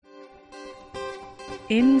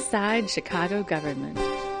Inside Chicago Government.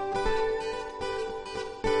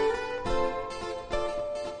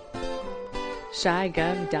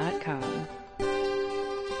 ChiGov.com.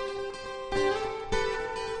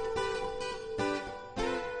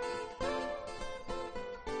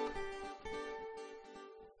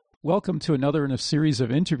 Welcome to another in a series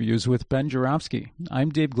of interviews with Ben Joravsky. I'm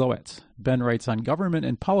Dave Glowacz. Ben writes on government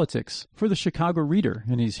and politics for the Chicago Reader,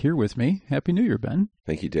 and he's here with me. Happy New Year, Ben.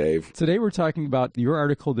 Thank you, Dave. Today we're talking about your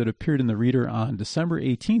article that appeared in the Reader on December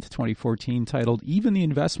 18th, 2014, titled, Even the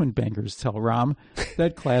Investment Bankers Tell Rahm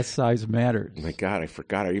That Class Size Matters. My God, I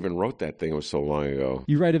forgot I even wrote that thing. It was so long ago.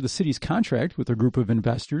 You write of the city's contract with a group of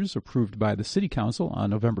investors approved by the City Council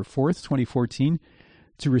on November 4th, 2014,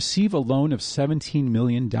 to receive a loan of $17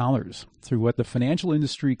 million through what the financial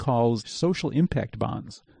industry calls social impact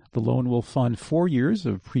bonds. The loan will fund 4 years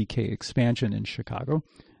of pre-K expansion in Chicago.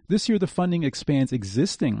 This year, the funding expands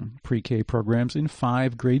existing pre-K programs in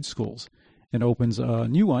 5 grade schools and opens a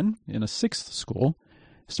new one in a 6th school.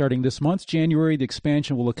 Starting this month, January, the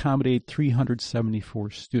expansion will accommodate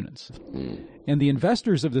 374 students. And the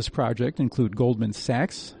investors of this project include Goldman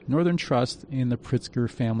Sachs, Northern Trust, and the Pritzker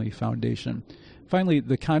Family Foundation. Finally,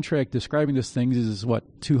 the contract describing this thing is,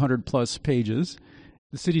 200-plus pages.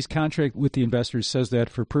 The city's contract with the investors says that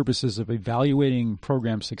for purposes of evaluating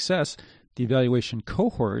program success, the evaluation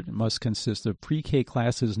cohort must consist of pre-K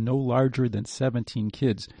classes no larger than 17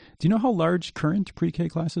 kids. Do you know how large current pre-K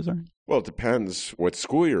classes are? Well, it depends what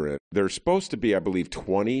school you're in. They're supposed to be, I believe,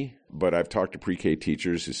 20, but I've talked to pre-K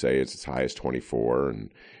teachers who say it's as high as 24,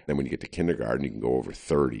 and then when you get to kindergarten, you can go over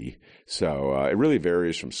 30. So it really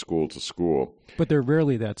varies from school to school. But they're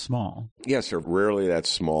rarely that small. Yes, they're rarely that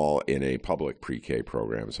small in a public pre-K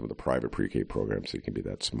program. Some of the private pre-K programs, it can be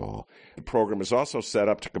that small. The program is also set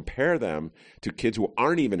up to compare them to kids who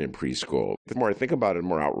aren't even in preschool. The more I think about it, the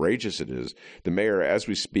more outrageous it is. The mayor, as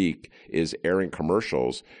we speak, is airing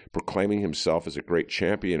commercials proclaiming himself as a great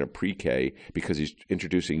champion of pre-K because he's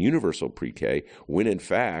introducing universal pre-K, when in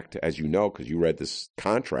fact, as you know, because you read this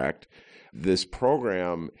contract, this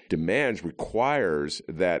program requires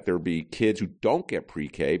that there be kids who don't get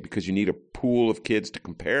pre-K because you need a pool of kids to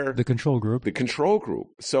compare. The control group. The control group.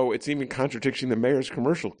 So it's even contradicting the mayor's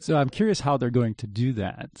commercial. So I'm curious how they're going to do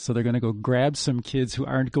that. So they're going to go grab some kids who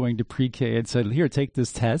aren't going to pre-K and say, here, take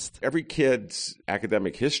this test. Every kid's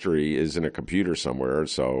academic history is in a computer somewhere.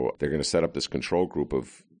 So they're going to set up this control group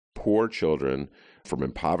of poor children from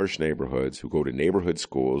impoverished neighborhoods who go to neighborhood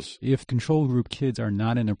schools. If control group kids are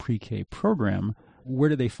not in a pre-K program, where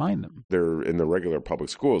do they find them? They're in the regular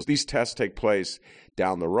public schools. These tests take place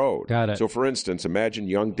down the road. Got it. So, for instance, imagine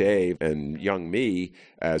young Dave and young me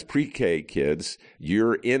as pre-K kids.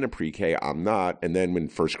 You're in a pre-K, I'm not. And then when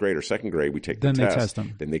first grade or second grade, we take the test. Then they test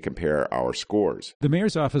them. Then they compare our scores. The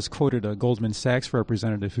mayor's office quoted a Goldman Sachs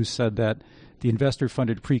representative who said that the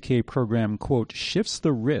investor-funded pre-K program, quote, shifts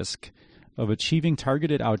the risk of achieving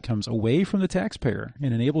targeted outcomes away from the taxpayer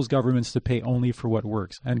and enables governments to pay only for what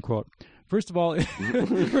works, end quote. First of all,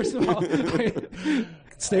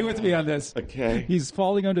 stay with me on this. Okay. He's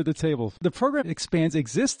falling under the table. The program expands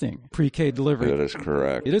existing pre-K delivery. That is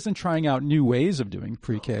correct. It isn't trying out new ways of doing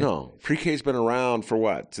pre-K. No. Pre-K's been around for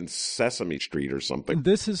what? Since Sesame Street or something.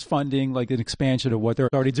 This is funding like an expansion of what they're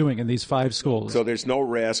already doing in these 5 schools. So there's no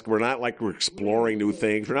risk. We're not like we're exploring new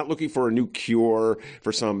things. We're not looking for a new cure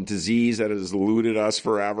for some disease that has eluded us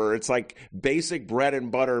forever. It's like basic bread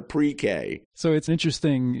and butter pre-K. So it's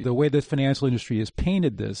interesting the way the financial industry has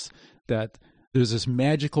painted this, that there's this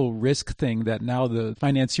magical risk thing that now the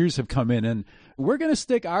financiers have come in and we're going to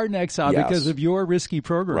stick our necks out because of your risky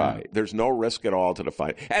program. Right. There's no risk at all to the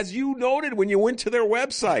fine. As you noted when you went to their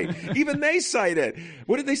website, even they cite it.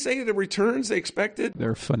 What did they say the returns they expected?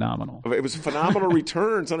 They're phenomenal. It was phenomenal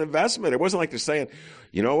returns on investment. It wasn't like they're saying,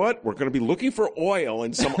 you know what, we're going to be looking for oil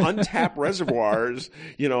in some untapped reservoirs,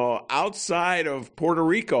 outside of Puerto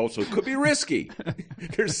Rico, so it could be risky.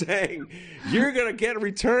 They're saying, you're going to get a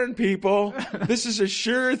return, people. This is a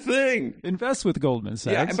sure thing. Invest with Goldman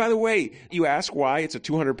Sachs. Yeah, and by the way, you ask why it's a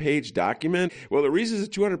 200-page document. Well, the reason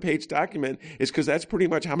it's a 200-page document is because that's pretty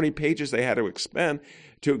much how many pages they had to expend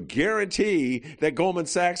to guarantee that Goldman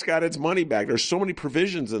Sachs got its money back. There's so many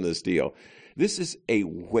provisions in this deal. This is a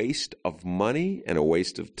waste of money and a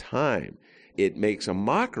waste of time. It makes a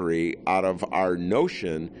mockery out of our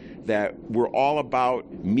notion that we're all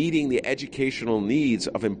about meeting the educational needs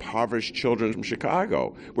of impoverished children from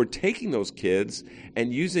Chicago. We're taking those kids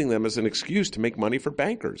and using them as an excuse to make money for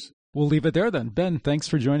bankers. We'll leave it there then. Ben, thanks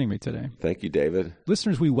for joining me today. Thank you, David.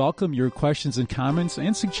 Listeners, we welcome your questions and comments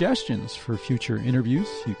and suggestions for future interviews.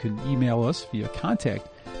 You can email us via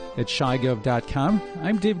at chigov.com.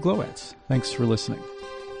 I'm Dave Glowacz. Thanks for listening.